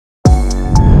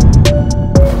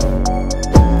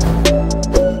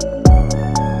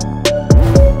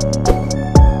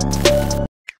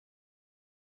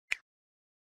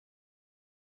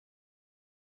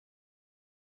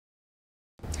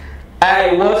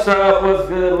Hey, what's up? What's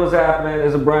good? What's happening?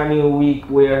 It's a brand new week.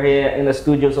 We're here in the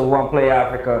studios of OnePlay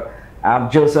Africa. I'm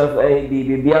Joseph A.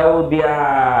 B. When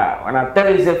I tell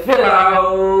you, it's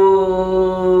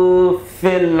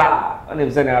Fila.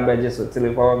 I'm saying I better just tell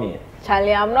you for me.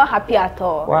 Charlie, I'm not happy at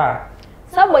all. Why?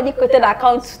 Somebody created an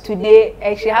account today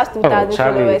and she has 2,000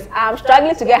 followers. I'm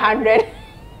struggling to get 100.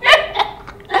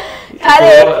 Charlie,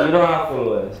 So you don't have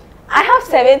followers? I have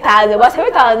 7,000, but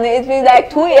 7,000 it's been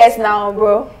like 2 years now,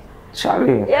 bro.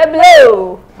 Charlie. Yeah,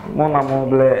 blue. Mon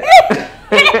bleu.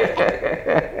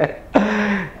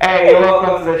 Hey,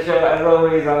 welcome to the show. As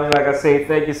always, like I say,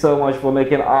 thank you so much for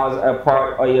making us a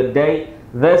part of your day.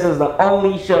 This is the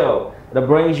only show that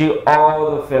brings you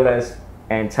all the feelings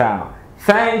in town.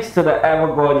 Thanks to the ever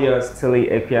gorgeous Tilly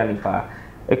Epianipa.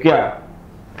 Epia.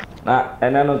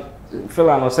 And then feel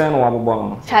I'm not saying what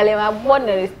I'm Charlie, my born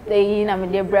is staying. I'm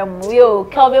in the Brem. Yo,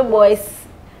 Kelvin Boys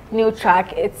new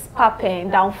track. It's popping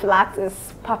down flat.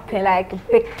 It's popping like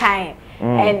big time.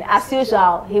 And as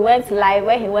usual, he went live.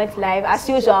 When he went live, as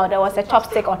usual, there was a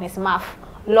chopstick on his mouth.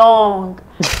 Long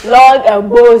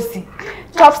and bozy.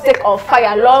 Chopstick on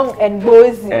fire, long and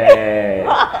bozy. Hey,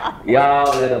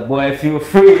 y'all, let the boy feel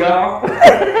free, y'all.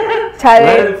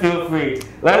 Let him feel free.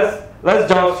 Let's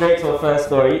jump straight to the first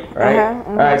story, right?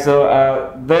 All right, so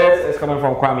this is coming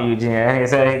from Kwame Eugene, and he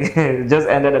said he just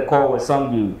ended the call with some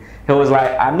dude. He was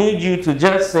like, I need you to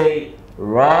just say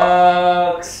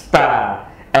Rockstar.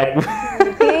 And we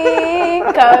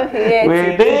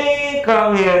didn't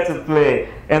come here to play.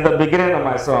 In the beginning of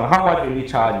my song, how much will you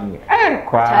charge me?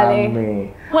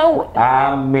 Kwame.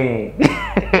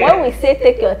 When we say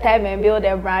take your time and build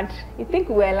a brand, you think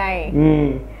we're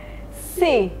lying.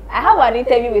 See, I have an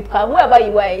interview with Kwame, whoever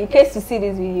you are, in case you see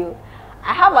this video.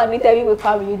 I have an interview with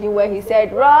Kwame Eugene where he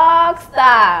said,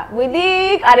 Rockstar, we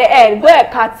dig at the end, go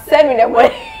and cut, send me the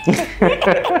money.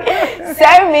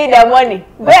 Send me the money.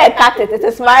 Go and cut it. It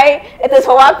is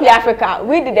for OnePlay Africa.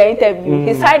 We did the interview.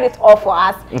 He signed it all for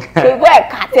us. So go and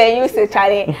cut it and use it,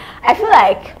 Charlie. I feel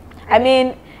like, I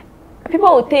mean,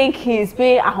 people would think he's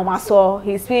being a homaso,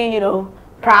 he's being, you know,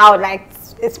 proud, like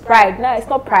it's pride. No, it's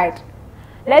not pride.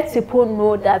 Let people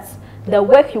know that the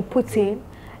work you put in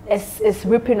is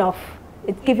ripping off.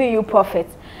 It's giving you profit.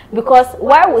 Because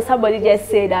why would somebody just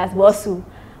say that Bosu?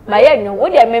 But yeah, you know,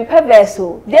 what they mean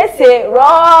perverso. They say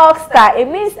Rockstar. It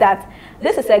means that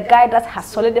this is a guy that has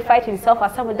solidified himself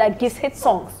as somebody that gives hit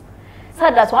songs. So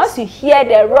that once you hear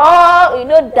the raw, you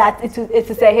know that it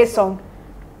is a hit song.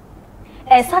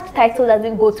 And such title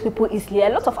doesn't go to people easily. A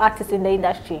lot of artists in the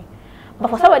industry. But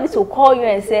for somebody to call you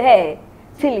and say, hey,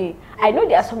 Tilly, I know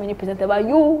there are so many presenters, but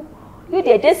you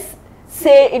they just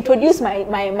say introduce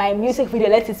my music video,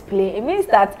 let it play. It means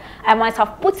that I might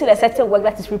have put in a certain work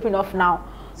that is ripping off now.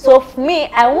 So for me,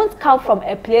 I won't come from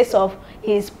a place of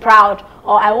he's proud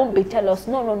or I won't be jealous.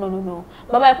 No.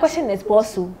 But my question is,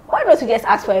 Bosu, why don't you just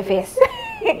ask for a face?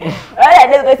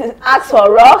 Rather than just ask for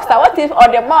Rockstar. What if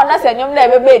on the man that's a young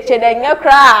baby then you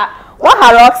cry? What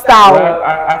a Rockstar? Well,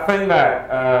 I think that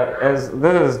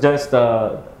this is just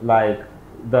like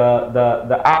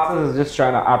the artist is just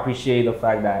trying to appreciate the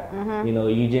fact that you know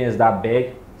Eugene is that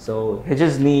big, so he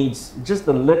just needs just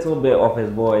a little bit of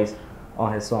his voice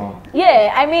on his song.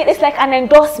 Yeah, I mean, it's like an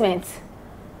endorsement.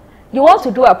 You want to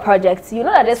do a project, you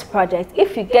know that this project,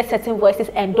 if you get certain voices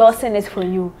endorsing it for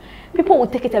you, people will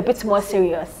take it a bit more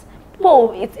serious.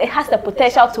 People, it has the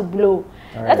potential to blow.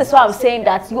 Right. That is why I'm saying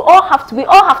that we all have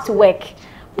to work.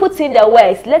 Put in the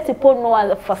works, let people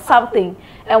know for something,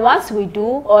 and once we do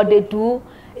or they do,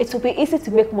 it will be easy to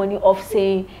make money off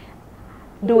saying,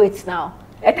 do it now.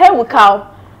 A time will come,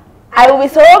 I will be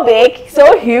so big,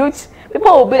 so huge,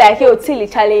 people will be like, yo, Tilly,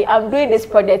 Charlie, I'm doing this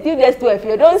project, you just do it. If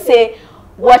you don't say,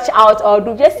 watch out, or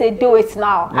do just say, do it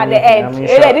now, at the end.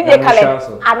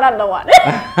 Another one.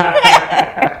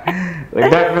 We're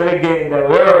definitely getting there,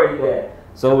 we're already there.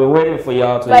 So we're waiting for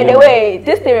y'all to. By the way,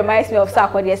 this thing reminds me of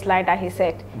Sarkodie's line that he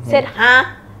said. He said, huh?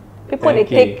 People they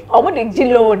take almost the G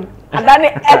loan and then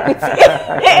equity.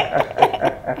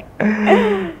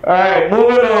 Alright,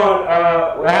 moving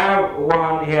on. We have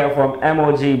one here from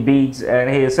MOG Beats, and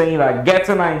he is saying that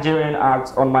getting Nigerian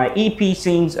acts on my EP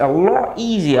seems a lot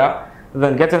easier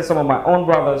than getting some of my own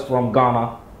brothers from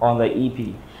Ghana on the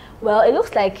EP. Well, it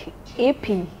looks like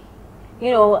EP. You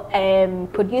know,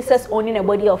 producers owning a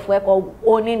body of work or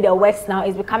owning their works now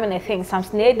is becoming a thing. Sam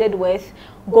Snare did with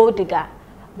Gold Digger,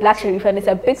 Black Sheriff, and it's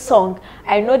a big song.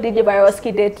 I know DJ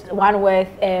Baroski did one with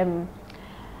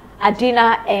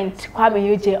Adina and Kwame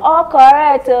Eugene. All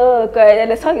correct, and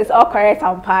the song is all correct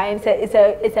and fine.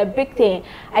 It's a big thing.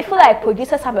 I feel like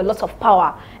producers have a lot of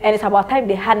power, and it's about time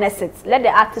they harness it. Let the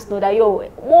artists know that yo,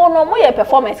 more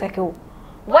performance like you.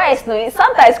 voice no.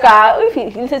 Sometimes if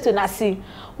you listen to Nasi,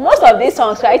 most of these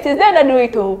songs, right, it is them that do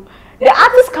it all. The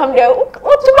artists come there,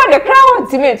 the crowd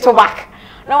to me to back.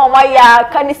 No, my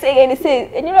can you say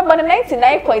anything? And you remember the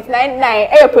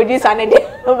 99.99 producer and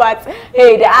but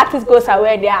hey, the artist goes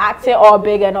away, they are acting all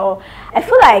big and all. I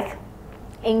feel like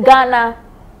in Ghana,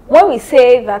 when we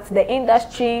say that the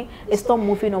industry is not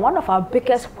moving on, one of our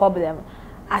biggest problems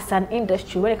as an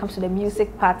industry when it comes to the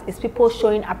music part is people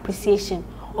showing appreciation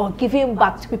or giving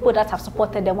back to people that have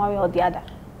supported them one way or the other.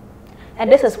 And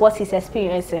this is what he's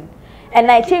experiencing. And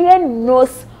Nigerian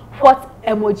knows what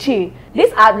emoji.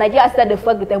 These are Nigerians that they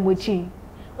work with emoji.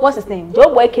 What's his name?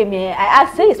 Stonebwoy came here. I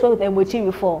asked him he's worked with emoji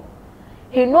before.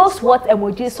 He knows what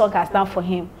emoji song has done for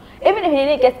him. Even if he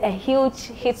didn't get a huge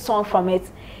hit song from it,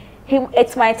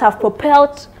 it might have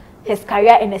propelled his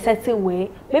career in a certain way.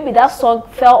 Maybe that song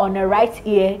fell on the right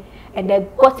ear and then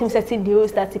got him certain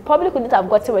deals that he probably couldn't have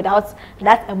gotten without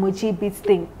that emoji beat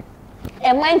thing.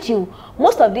 And mind you,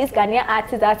 most of these Ghanaian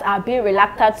artists that are being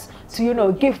reluctant to, you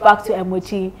know, give back to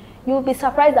emoji, you'll be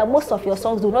surprised that most of your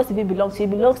songs do not even belong to you.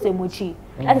 It belongs to emoji.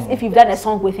 That is if you've done a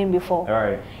song with him before. All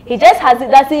right. He just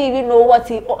doesn't even know what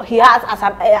he has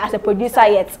as a producer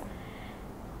yet.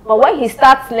 But when he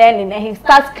starts learning and he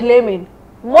starts claiming,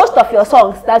 most of your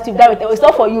songs that you've done with him, it's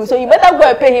not for you. So you better go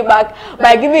and pay him back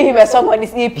by giving him a song on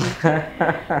his EP.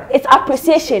 It's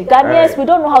appreciation. Ghanaians, right. We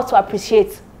don't know how to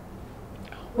appreciate.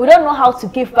 We don't know how to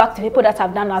give back to people that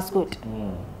have done us good.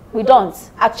 We don't,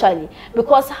 actually.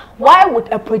 Because why would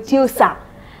a producer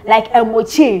like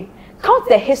Emochi count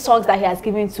the hit songs that he has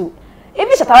given to?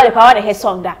 Even Shatta Wale power the hit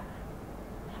song that.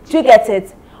 Do you get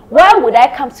it? Why would I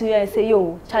come to you and say,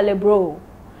 yo, Charlie bro,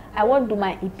 I want to do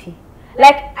my EP?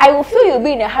 Like, I will feel you'll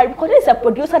be in a hurry because there's a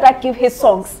producer that gives his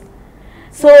songs.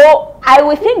 So, I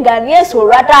will think Ghanaians will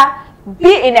rather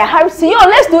be in a hurry. See, yo,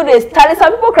 let's do this. Charlie,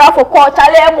 some people cry for call.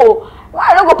 Charlie, Emo,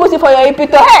 why don't go put it for your EP to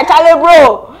hey, Charlie,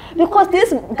 bro? Because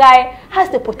this guy has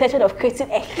the potential of creating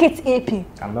a hit EP.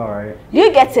 I know, right? Do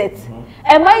you get it?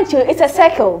 And mind you, it's a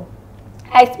circle.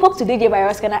 I spoke to DJ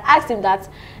Virus and I asked him that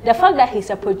the fact that he's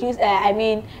a producer,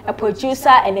 a producer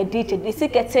and a DJ, is he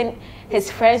getting his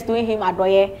friends doing him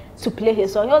adoye to play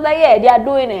his song? He was like, yeah, they are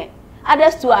doing it.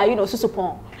 Others too are,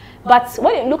 susupon. But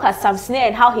when you look at Sam Snare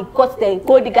and how he got the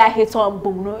Goldie guy hit on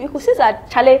boom, you could see that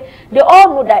Charlie, they all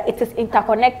know that it is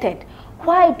interconnected.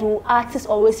 Why do artists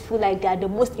always feel like they are the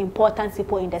most important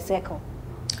people in the circle?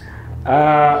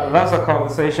 That's a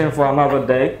conversation for another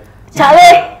day.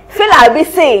 Charlie, feel I'll be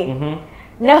saying,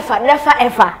 never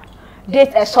ever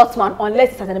date a short man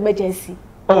unless it's an emergency.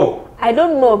 Oh. I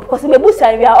don't know because we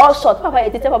are all short. Papa, I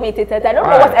don't know what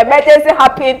emergency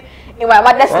happened in my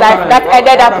mother's life that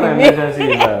ended up in me.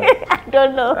 I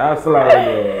don't know. I feel like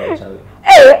Charlie.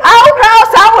 Hey,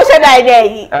 how much should I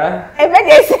get?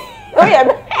 Emergency. Oh yeah.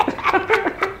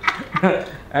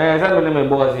 My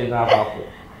boss is not powerful.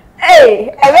 Hey,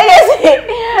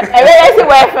 emergency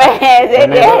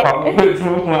boyfriend.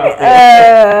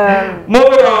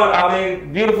 Moving on, I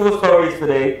mean, beautiful stories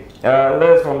today.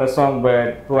 This from the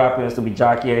songbird who happens to be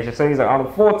Jackie. And she says that on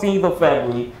the 14th of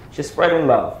February, she's spreading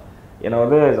love. You know,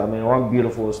 there's, one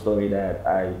beautiful story that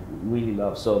I really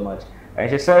love so much. And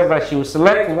she says that she will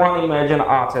select one emerging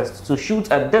artist to shoot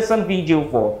a decent video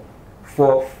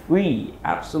for free,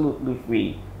 absolutely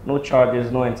free. No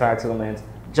charges, no entitlement,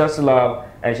 just love.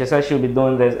 And she says she'll be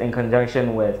doing this in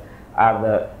conjunction with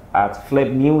at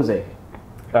Flip Music,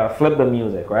 Flip the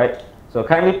Music, right? So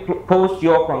kindly post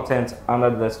your content under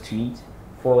this tweet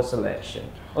for selection.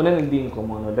 Yo,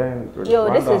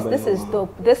 this is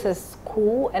dope. This is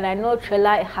cool, and I know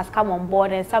Trailer has come on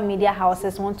board, and some media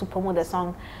houses want to promote the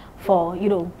song for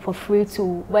for free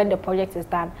to when the project is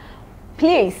done.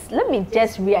 Please let me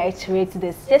just reiterate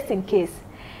this, just in case.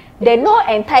 There's no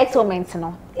entitlement,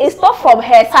 no. It's not from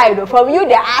her side, or from you,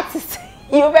 the artist.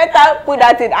 You better put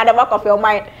that in at the back of your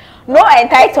mind. No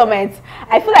entitlement.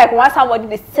 I feel like when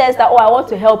somebody says that, oh, I want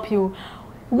to help you,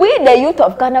 we, the youth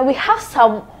of Ghana, we have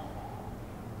some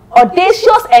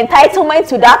audacious entitlement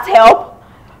to that help.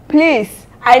 Please,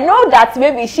 I know that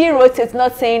maybe she wrote it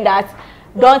not saying that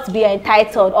don't be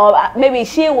entitled, or maybe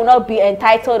she will not be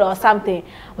entitled or something,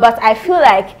 but I feel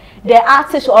like the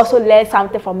artist should also learn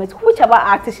something from it. Whichever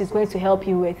artist is going to help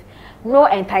you with, no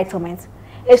entitlement.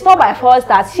 It's not by force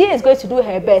that she is going to do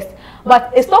her best,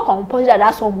 but it's not compulsory that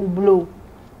that song will blow.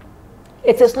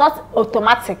 It is not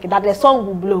automatic that the song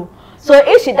will blow. So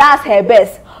if she does her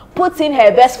best, puts in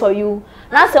her best for you,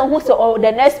 now someone who say, oh,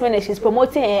 the next minute she's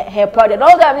promoting her product.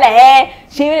 Don't go like, hey,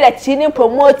 she didn't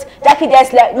promote. Jackie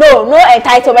just like, no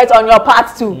entitlement on your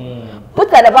part too. Put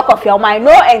it at the back of your mind,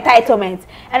 no entitlement.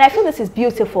 And I feel this is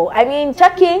beautiful. I mean,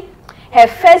 Jackie her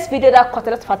first video that caught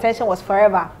a lot of attention was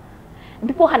Forever. And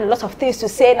people had a lot of things to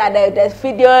say in the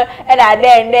video, and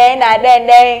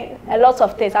then a lot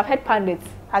of things. I've heard pundits,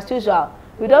 as usual.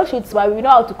 We don't shoot, but we know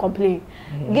how to complain.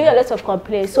 Give a lot of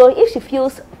complaints. So if she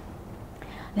feels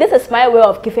this is my way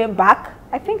of giving back,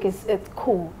 I think it's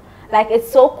cool. Like,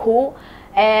 it's so cool,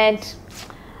 and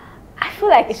I feel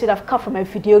like it should have come from a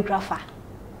videographer.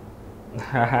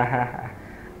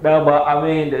 No, but I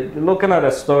mean, looking at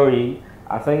the story,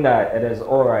 I think that it is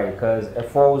alright because it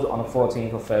falls on the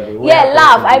 14th of February. Yeah,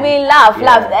 love. I mean, love.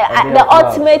 The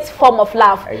ultimate form of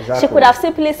love. Exactly. She could have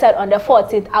simply said on the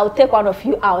 14th, I'll take one of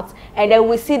you out, and then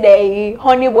we see the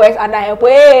honey boys and I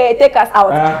way take us out.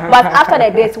 But after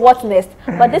the date, what's next?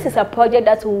 But this is a project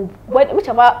that will,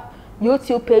 whichever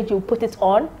YouTube page you put it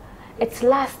on, it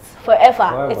lasts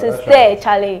forever. It is there, right.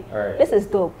 Charlie. Right. This is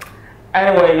dope.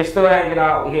 Anyway, you're still hanging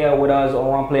out here with us on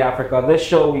OnePlay Africa. This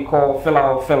show we call Filler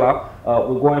or Filler.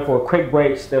 We're going for a quick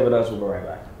break. Stay with us. We'll be right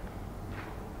back.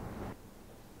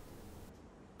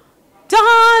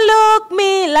 Don't look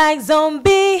me like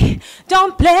zombie.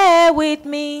 Don't play with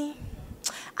me.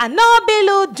 I know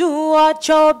Bilu do what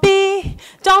you be.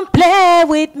 Don't play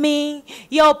with me.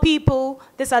 Yo, people,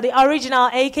 these are the original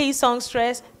AK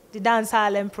songstress, the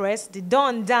Dancehall Empress, the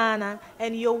Don Dana,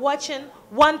 and you're watching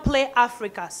OnePlay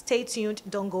Africa. Stay tuned.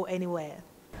 Don't go anywhere.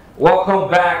 Welcome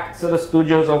back to the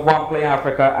studios of OnePlay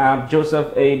Africa. I'm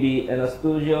Joseph AB in the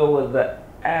studio with the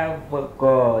ever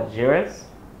gorgeous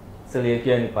Celia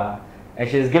Kienipa, and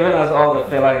she's giving us all the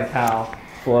filler in town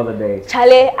for the day.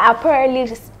 Charlie, apparently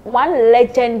one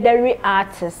legendary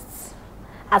artist,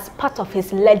 as part of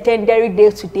his legendary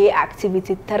day-to-day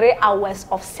activity, 3 hours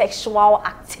of sexual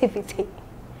activity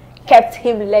kept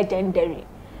him legendary.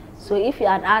 So if you're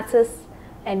an artist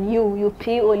and you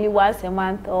pee only once a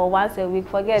month or once a week,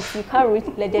 forget, you can't reach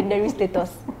legendary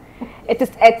status. It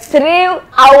is a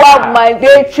 3-hour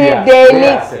mandatory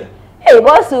daily. Hey,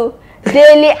 Bosu,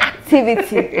 daily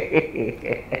activity.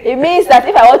 It means that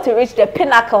if I want to reach the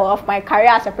pinnacle of my career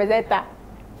as a presenter,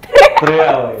 3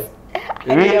 hours.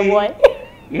 Really?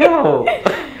 Yo,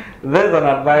 there's an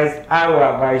advice I will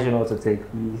advise you not to take,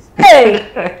 please. Hey,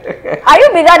 are you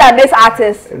bigger than this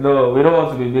artist? No, we don't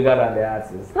want to be bigger than the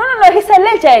artist. No, he's a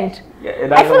legend. Yeah,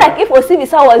 I feel like if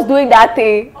Osibisa was doing that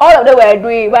thing, all of them were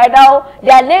doing, by now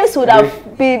their names would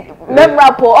have been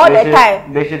memorable all the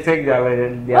time. They should take their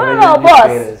legend. No,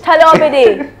 boss. Charlie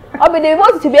Obede. Obede, we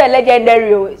want to be a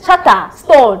legendary. Shatta,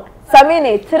 Stone,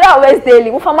 Samini, 3 hours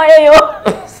daily.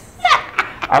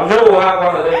 I'm sure we'll have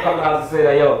one of them come out to say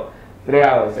that, yo, 3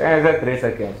 hours. And it's 3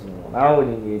 seconds. Now we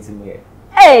need to meet.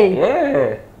 Hey.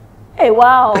 Yeah. Hey,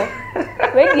 wow.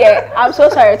 Wait, yeah. I'm so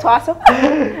sorry, Twasso.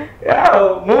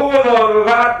 Yeah, moving on, we've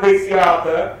had Kwesi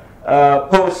Arthur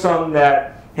post some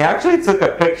that he actually took a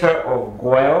picture of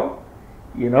Goyle,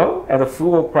 you know, at the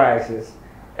fuel prices.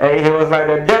 And he was like,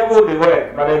 the devil did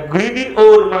work, but a greedy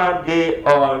old man did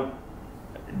on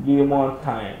demon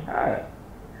time. Alright.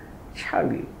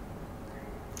 Charlie.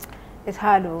 It's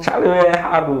hard though. Charlie,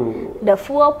 hard though. The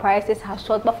fuel prices have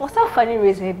shot, but for some funny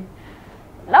reason,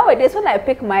 nowadays when I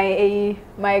pick my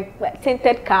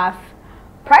tinted cars,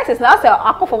 prices now say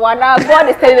I come for one now. God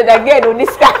is telling it again on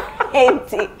this car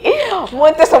empty.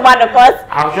 Monte so bad because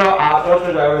I'm sure our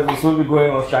auto drivers will soon be going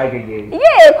on strike again.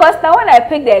 Yeah, because now when I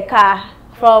pick the car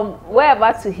from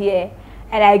wherever to here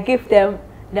and I give them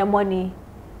the money,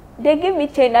 they give me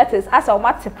change that is as a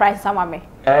much price some of me.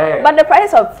 Hey. But the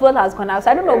price of fuel has gone up,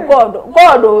 so I don't know. God,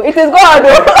 it is God.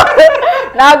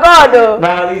 Now God.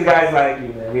 Now these guys like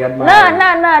you, man. We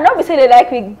admire. No. Don't be saying they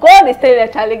like me. God is telling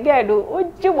the Charlie, girl,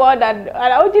 what you want and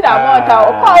what did I want?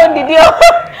 How did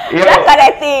you? That kind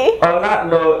of thing. On that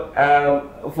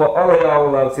note, for all of y'all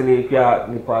who love Tilipia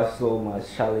Nipa so much,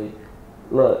 Charlie,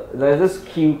 look, there's this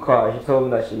cute car she told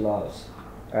me that she loves,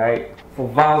 right? For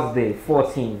Val's Day,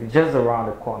 14th, just around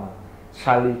the corner,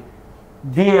 Charlie.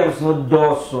 DMs no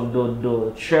doors on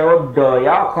do share door.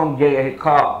 Y'all come get a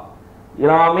car. You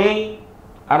know what I mean?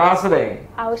 And also then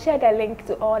I will share the link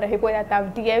to all the people that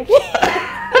have DMs.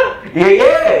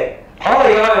 yeah. All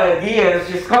y'all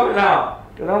DMs, she's coming out.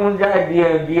 You know when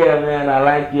DM man, I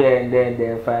like you and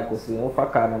then faculty. No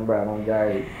fuck out number on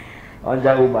Jai. On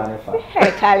Jai Ubanifa.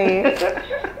 Hey Charlie.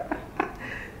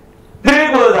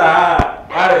 Dribbles are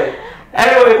hard.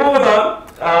 Anyway, moving on.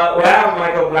 We have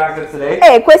Michael Blackson today.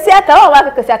 Hey, Kwesi Arthur, I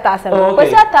want to Kwesi Arthur.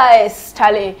 Kwesi Arthur is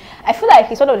Charlie. I feel like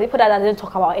he's one of the people that doesn't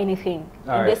talk about anything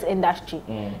in this industry.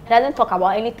 He doesn't talk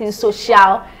about anything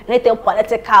social, anything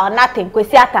political, nothing.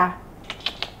 Kwesi Arthur,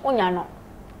 you know.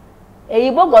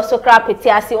 You go so crap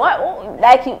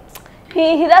like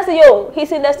He doesn't,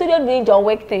 he's in the studio doing John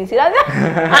Wick things. He doesn't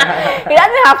he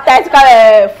doesn't have time to come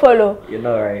and follow. You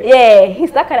know, right? Yeah,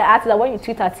 he's that kind of artist that when you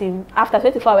tweet at him, after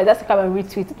 24 hours, just come and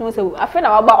retweet. It means I feel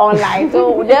about online.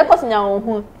 So they're causing your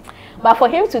own. But for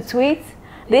him to tweet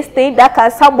this thing that can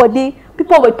somebody,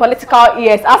 people with political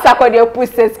ears, as Sarkodie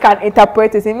pushes can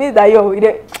interpret it. It means that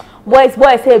boys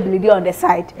say bleedy on the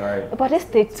side. Right. But this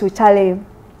state to challenge.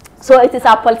 So it is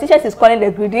our politicians is calling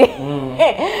the greedy,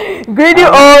 greedy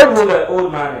old. Who the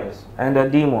old man is and the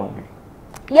demon.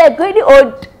 Yeah, greedy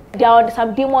old. They are on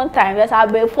some demon time. That's how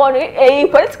before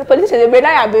politicians they may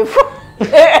not have before.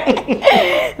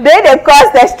 They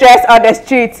cause the stress on the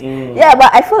street. Yeah,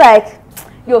 but I feel like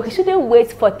he shouldn't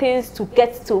wait for things to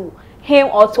get to him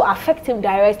or to affect him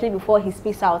directly before he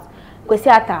speaks out.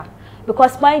 Kwesi Arthur,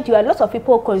 because mind you, a lot of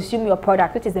people consume your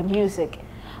product, which is the music,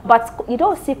 but you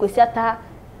don't see Kwesi Arthur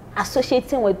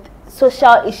associating with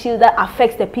social issues that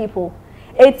affects the people.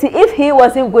 If he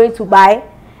wasn't going to buy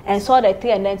and saw the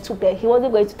thing and then took it, he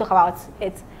wasn't going to talk about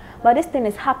it. But this thing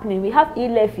is happening. We have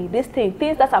e-levy,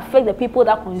 things that affect the people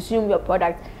that consume your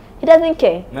product. He doesn't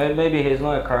care. Maybe he's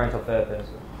not a current affair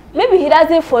person. Maybe he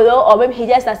doesn't follow, or maybe he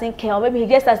just doesn't care, or maybe he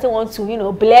just doesn't want to,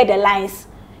 blur the lines.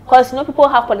 Because people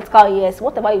have political ears.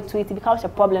 Whatever you tweet, it becomes a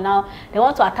problem now. They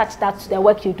want to attach that to the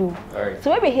work you do. Right. So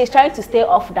maybe he's trying to stay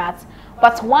off that.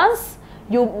 But once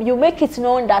you make it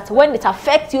known that when it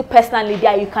affects you personally,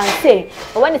 there you can say.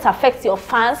 But when it affects your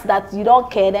fans that you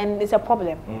don't care, then it's a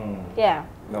problem. Yeah.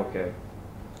 Okay.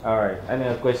 All right.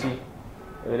 Any question?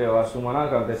 Because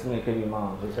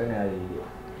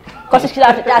you should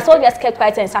have that's all just kept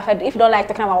quiet and suffered if you don't like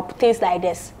talking about things like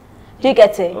this. Do you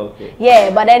get it? Okay.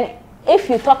 Yeah, but then if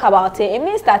you talk about it, it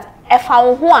means that if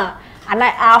I'm one and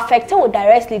I affect you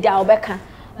directly, they are better.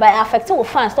 But I affect you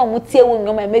fans, don't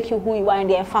make you who you are in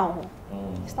the found.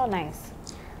 It's not nice.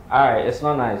 Alright, it's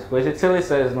not nice. Because Tilly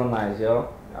says it's not nice, yo.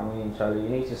 I mean, Charlie, you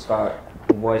need to start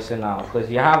voicing out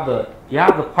because you have the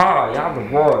power, you have the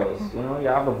voice, you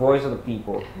have the voice of the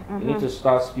people. You need to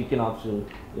start speaking up to,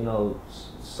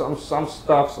 some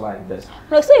stuffs like this.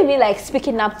 No, so you mean like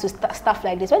speaking up to stuff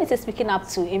like this? When you say speaking up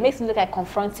to, it makes me look like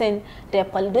confronting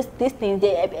these things.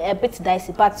 They're a bit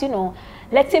dicey, but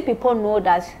letting people know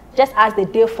that just as they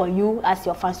do for you, as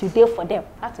your fans, you do for them.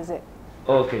 That is it.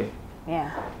 Okay.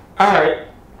 Yeah. All right.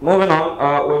 Moving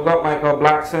on. We've got Michael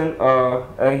Blackson,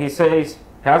 and he says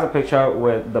he has a picture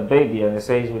with the baby, and it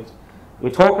says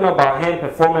we're talking about him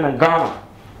performing in Ghana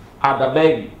at the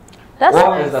baby. That's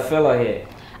what nice. is the filler here?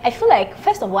 I feel like,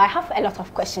 first of all, I have a lot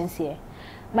of questions here.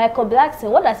 Michael Blackson,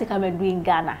 what does he come and do in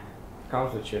Ghana?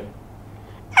 Comes with you.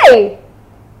 Hey,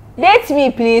 date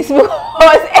me, please,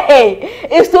 because hey,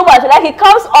 it's too much. Like he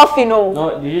comes off,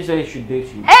 No, did you say he should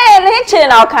date you? Hey, they chilling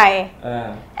now, Kai.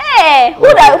 Hey,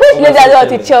 which lady does want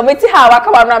to chill? Me see how I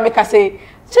come around and make her say,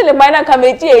 chilling, mine and come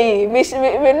with you. Me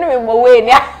no more way,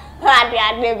 yeah.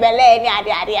 Adi, belle,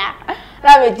 adi.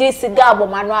 Now me just cigar,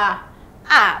 manwa.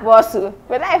 Boss,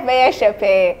 but I very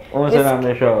shepe. What's that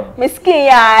I'm sure? Me skin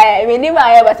ya, me never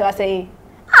ever to say.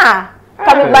 Come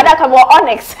bada come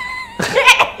onyx.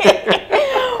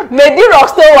 Me do rock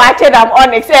still watching I'm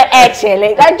onyx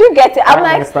actually. I do get it. I'm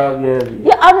like,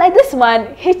 yeah, I'm like this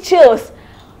man. He chills.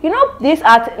 This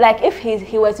art, like if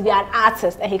he was to be an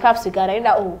artist and he comes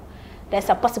together, there's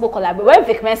a possible collaboration. When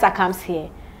Vic Mensa comes here,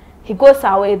 he goes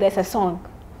away. There's a song.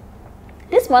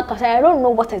 This man comes. I don't know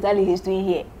what exactly he's doing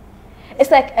here. It's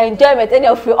like enjoyment. Any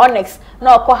of you onyx,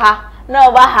 no koha,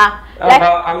 no baha.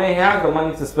 I mean, he has the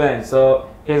money to spend, so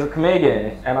he's a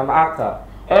comedian and an actor.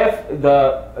 If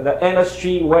the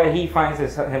industry where he finds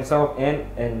himself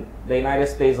in the United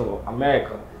States of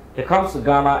America, he comes to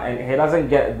Ghana and he doesn't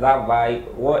get that vibe,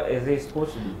 what is he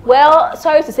supposed to do? Well,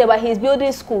 sorry to say, but he's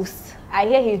building schools. I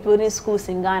hear he's building schools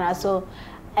in Ghana,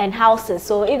 and houses.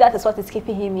 So if that is what is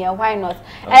keeping him here, why not? Okay.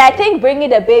 And I think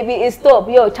bringing the baby is dope.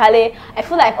 Yo, Charlie, I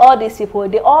feel like all these people,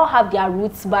 they all have their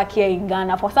roots back here in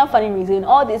Ghana. For some funny reason,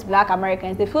 all these black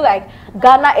Americans, they feel like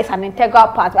Ghana is an integral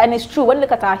part. And it's true, when you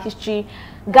look at our history,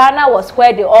 Ghana was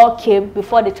where they all came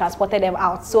before they transported them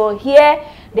out. So here,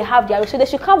 they have their roots. So they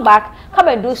should come back, come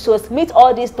and do shows, meet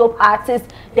all these dope artists,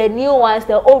 the new ones,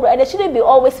 the old, and they shouldn't be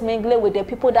always mingling with the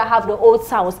people that have the old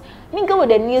sounds. Mingle with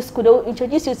the new school, they will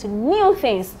introduce you to new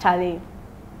things, Charlie.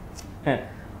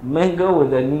 Mingle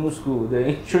with the new school,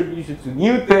 they introduce you to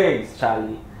new things,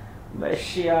 Charlie.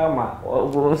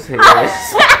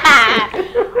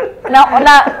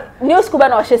 Now, new school, but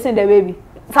not chasing the baby.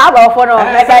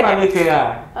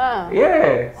 Yeah.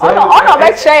 Yeah. So,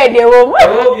 make sure they will. It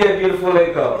will be a beautiful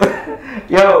link-up.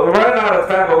 Yo, we're running out of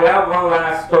time, but we have one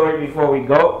last story before we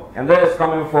go. And that is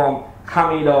coming from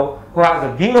Camido, who has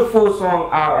a beautiful song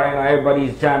out right now.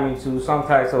 Everybody's jamming to, song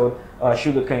titled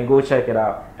Sugarcane. Go check it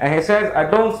out. And he says, I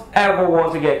don't ever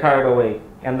want to get carried away,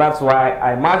 and that's why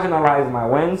I marginalize my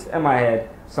wins in my head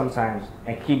sometimes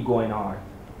and keep going hard.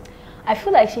 I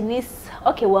feel like she needs,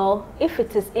 okay, well, if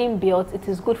it is inbuilt, it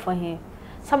is good for him.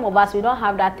 Some of us, we don't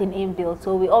have that thing inbuilt,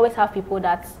 so we always have people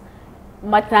that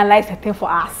marginalize the thing for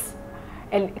us.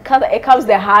 And it comes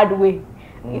the hard way.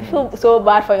 You feel so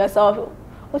bad for yourself.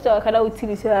 What's your kind of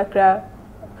utility?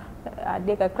 I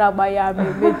take a crab by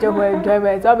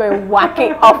enjoyment. So I'm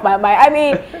whacking off my mind. I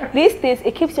mean, these things,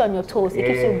 it keeps you on your toes. It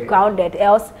keeps you grounded.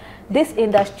 Else, this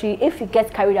industry, if you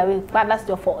get carried away, that's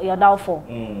your downfall.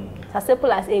 It's as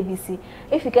simple as ABC.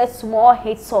 If you get small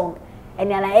hit song and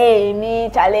you're like, hey, me,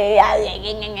 Charlie,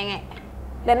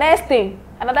 the next thing,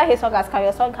 another hit song has come,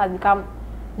 your song has become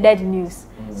dead news.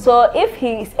 So if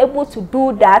he is able to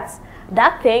do that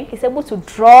thing, he's able to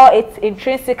draw it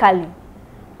intrinsically,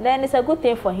 then it's a good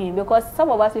thing for him, because some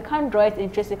of us, we can't draw it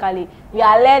intrinsically. We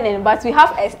are learning, but we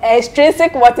have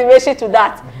extrinsic motivation to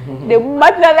that. They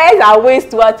marginalize our ways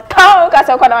towards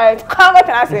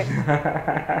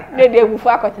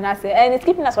and it's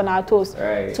keeping us on our toes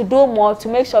to do more, to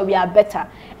make sure we are better.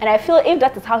 And I feel if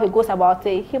that is how he goes about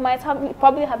it, he might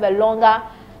probably have a longer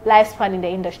lifespan in the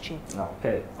industry.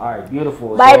 Okay, all right,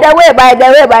 beautiful. By the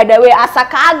way, as a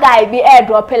car guy, be air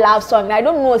drop a love song. I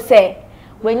don't know, say.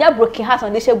 When you're broken heart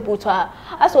on this boot,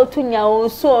 I saw two young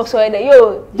so that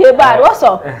yo, they bad. What's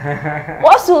up?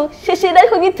 What's up? She that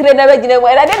could get trained away. I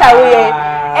didn't know.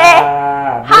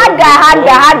 Hard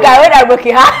guy, when I broke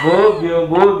heart. Go,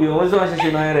 what's on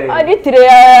she know? I did today.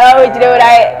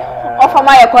 I offer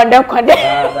my condemn.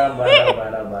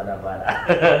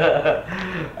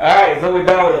 Alright, so we're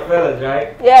done with the fellas,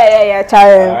 right? Yeah,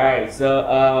 Charlie. Alright,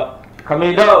 so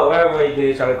Kamido, wherever you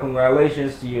did, Charlie,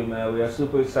 congratulations to you, man. We are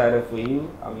super excited for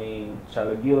you. I mean,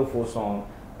 Charlie, beautiful song.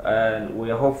 And we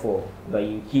are hopeful that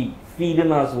you keep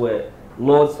feeding us with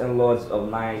loads and loads of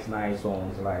nice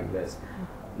songs like this.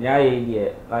 Yeah.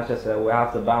 Like I said, we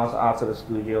have to bounce out to the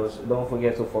studios. Don't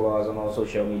forget to follow us on all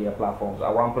social media platforms at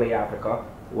OnePlay Africa.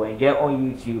 When you get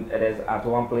on YouTube, it is at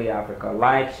OnePlay Africa.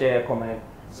 Like, share, comment,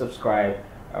 subscribe,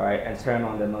 all right, and turn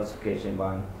on the notification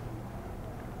button.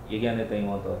 You get anything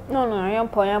on top? No, I am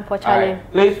poor, Charlie.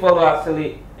 Right. Please follow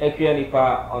Asili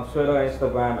Equianipa on Twitter,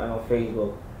 Instagram, and on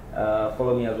Facebook.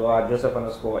 Follow me as well at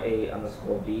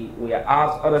Joseph_A_B. We are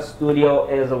out of the studio.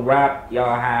 It is a wrap.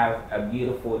 Y'all have a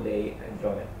beautiful day.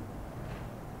 Enjoy it.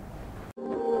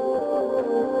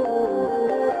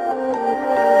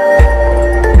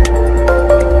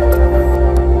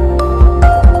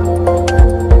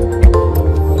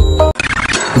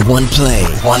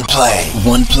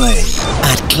 OnePlay.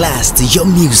 Add class to your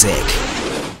music.